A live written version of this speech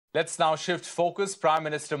Let's now shift focus. Prime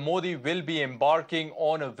Minister Modi will be embarking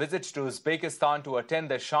on a visit to Uzbekistan to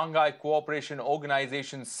attend the Shanghai Cooperation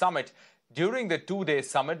Organization Summit. During the two-day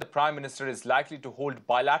summit, the Prime Minister is likely to hold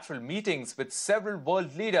bilateral meetings with several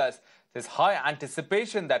world leaders. There's high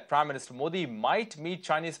anticipation that Prime Minister Modi might meet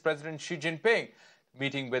Chinese President Xi Jinping.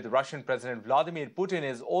 Meeting with Russian President Vladimir Putin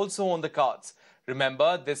is also on the cards.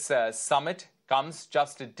 Remember, this summit comes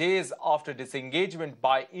just days after disengagement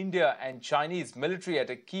by India and Chinese military at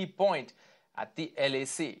a key point at the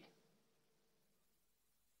LAC.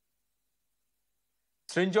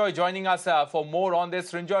 Srinjoy joining us for more on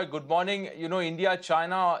this. Srinjoy, good morning. You know,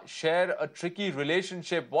 India-China share a tricky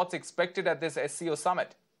relationship. What's expected at this SCO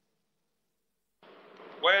summit?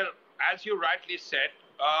 Well, as you rightly said,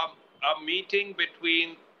 a meeting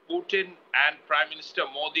between Putin and Prime Minister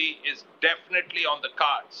Modi is definitely on the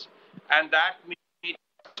cards. And that meeting is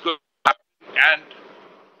good.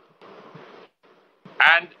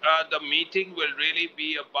 And the meeting will really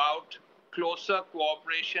be about closer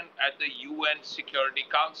cooperation at the UN Security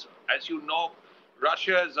Council. As you know,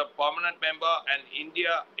 Russia is a permanent member and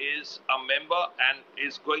India is a member and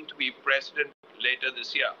is going to be president later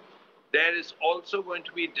this year. There is also going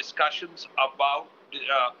to be discussions about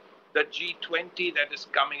the G20 that is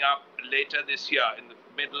coming up later this year in the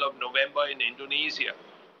middle of November in Indonesia.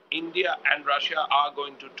 India and Russia are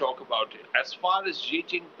going to talk about it. As far as Xi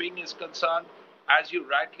Jinping is concerned, as you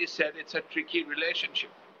rightly said, it's a tricky relationship.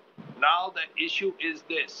 Now the issue is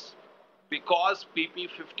this, because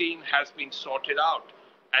PP15 has been sorted out,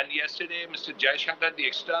 and yesterday Mr. Jaishankar, the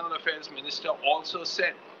External Affairs Minister, also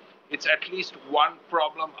said it's at least one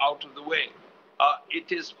problem out of the way.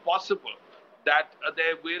 It is possible that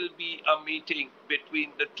there will be a meeting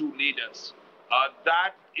between the two leaders.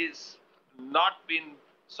 That is not been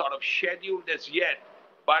sort of scheduled as yet,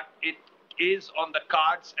 but it is on the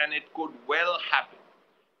cards and it could well happen,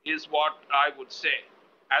 is what I would say.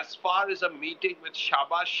 As far as a meeting with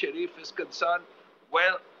Shahbaz Sharif is concerned,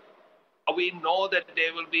 well, we know that they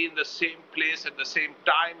will be in the same place at the same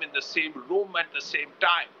time, in the same room at the same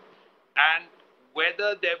time. And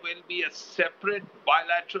whether there will be a separate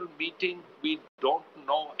bilateral meeting, we don't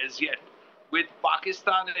know as yet. With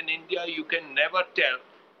Pakistan and India, you can never tell.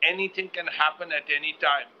 Anything can happen at any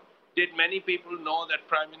time. Did many people know that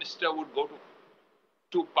Prime Minister would go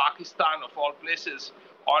to Pakistan, of all places,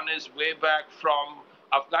 on his way back from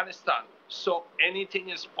Afghanistan? So anything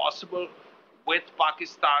is possible with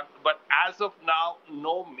Pakistan. But as of now,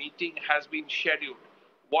 no meeting has been scheduled.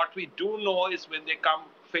 What we do know is when they come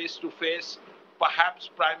face to face, perhaps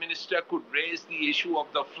Prime Minister could raise the issue of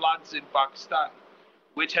the floods in Pakistan,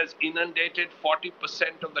 which has inundated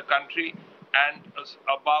 40% of the country and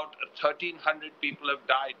about 1,300 people have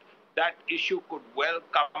died. That issue could well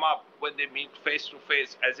come up when they meet face to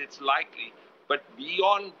face, as it's likely. But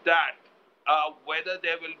beyond that, whether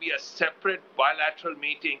there will be a separate bilateral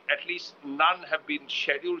meeting, at least none have been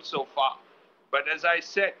scheduled so far. But as I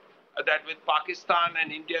said, that with Pakistan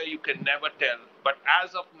and India, you can never tell. But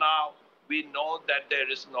as of now, we know that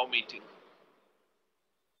there is no meeting.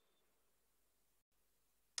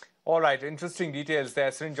 All right, interesting details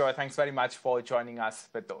there. Srinjoy, thanks very much for joining us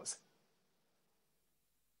with those.